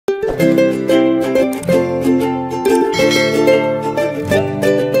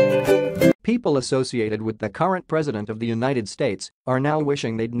People associated with the current president of the United States are now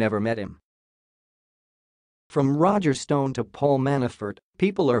wishing they'd never met him. From Roger Stone to Paul Manafort,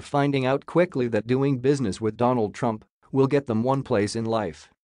 people are finding out quickly that doing business with Donald Trump will get them one place in life: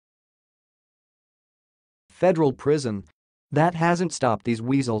 federal prison. That hasn't stopped these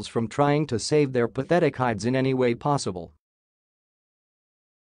weasels from trying to save their pathetic hides in any way possible.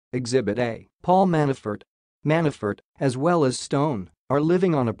 Exhibit A: Paul Manafort. Manafort, as well as Stone, are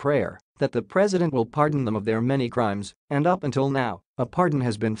living on a prayer that the president will pardon them of their many crimes, and up until now, a pardon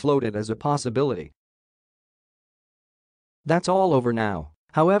has been floated as a possibility. That's all over now,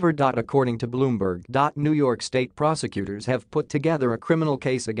 however. According to Bloomberg, New York state prosecutors have put together a criminal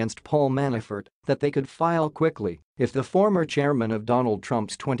case against Paul Manafort that they could file quickly if the former chairman of Donald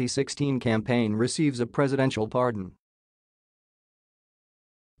Trump's 2016 campaign receives a presidential pardon.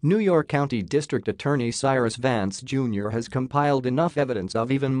 New York County District Attorney Cyrus Vance Jr. has compiled enough evidence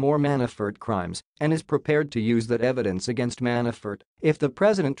of even more Manafort crimes and is prepared to use that evidence against Manafort if the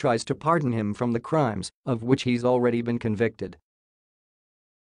president tries to pardon him from the crimes of which he's already been convicted.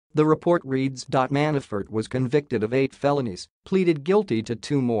 The report reads: Manafort was convicted of 8 felonies, pleaded guilty to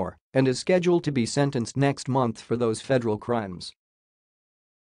 2 more, and is scheduled to be sentenced next month for those federal crimes.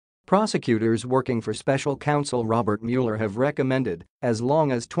 Prosecutors working for special counsel Robert Mueller have recommended as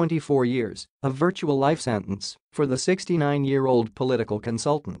long as 24 years, a virtual life sentence, for the 69-year-old political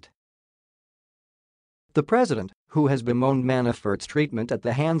consultant. The president, who has bemoaned Manafort's treatment at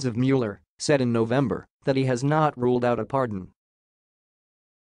the hands of Mueller, said in November that he has not ruled out a pardon.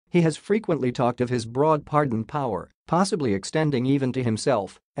 He has frequently talked of his broad pardon power, possibly extending even to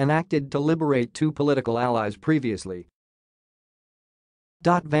himself, and acted to liberate 2 political allies previously.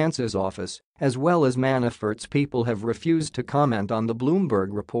 Vance's office, as well as Manafort's people, have refused to comment on the Bloomberg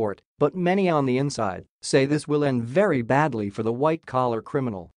report, but many on the inside say this will end very badly for the white-collar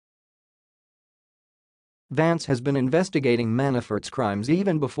criminal. Vance has been investigating Manafort's crimes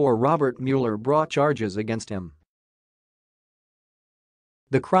even before Robert Mueller brought charges against him.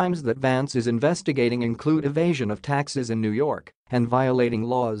 The crimes that Vance is investigating include evasion of taxes in New York and violating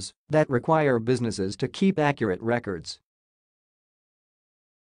laws that require businesses to keep accurate records.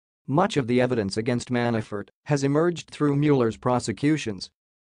 Much of the evidence against Manafort has emerged through Mueller's prosecutions.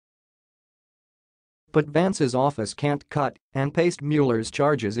 But Vance's office can't cut and paste Mueller's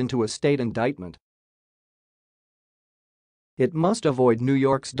charges into a state indictment. It must avoid New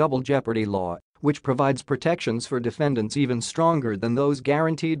York's double jeopardy law, which provides protections for defendants even stronger than those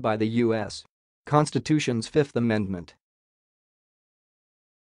guaranteed by the U.S. Constitution's Fifth Amendment.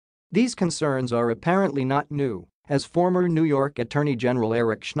 These concerns are apparently not new, as former New York Attorney General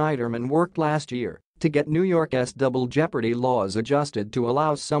Eric Schneiderman worked last year to get New York's double jeopardy laws adjusted to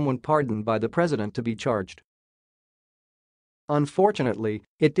allow someone pardoned by the president to be charged. Unfortunately,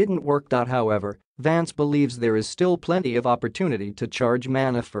 it didn't work out. However, Vance believes there is still plenty of opportunity to charge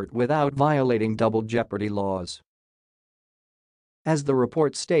Manafort without violating double jeopardy laws. As the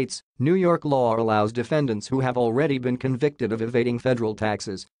report states, New York law allows defendants who have already been convicted of evading federal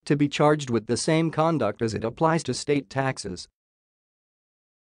taxes to be charged with the same conduct as it applies to state taxes.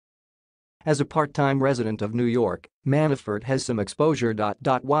 As a part-time resident of New York, Manafort has some exposure.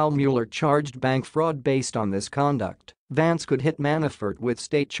 While Mueller charged bank fraud based on this conduct, Vance could hit Manafort with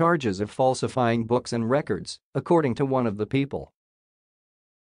state charges of falsifying books and records, according to one of the people.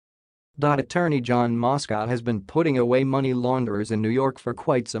 Attorney John Moscow has been putting away money launderers in New York for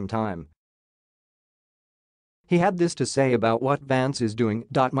quite some time. He had this to say about what Vance is doing.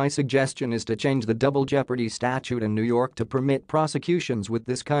 My suggestion is to change the double jeopardy statute in New York to permit prosecutions with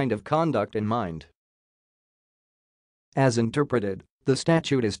this kind of conduct in mind. As interpreted, the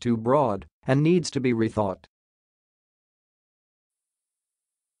statute is too broad and needs to be rethought.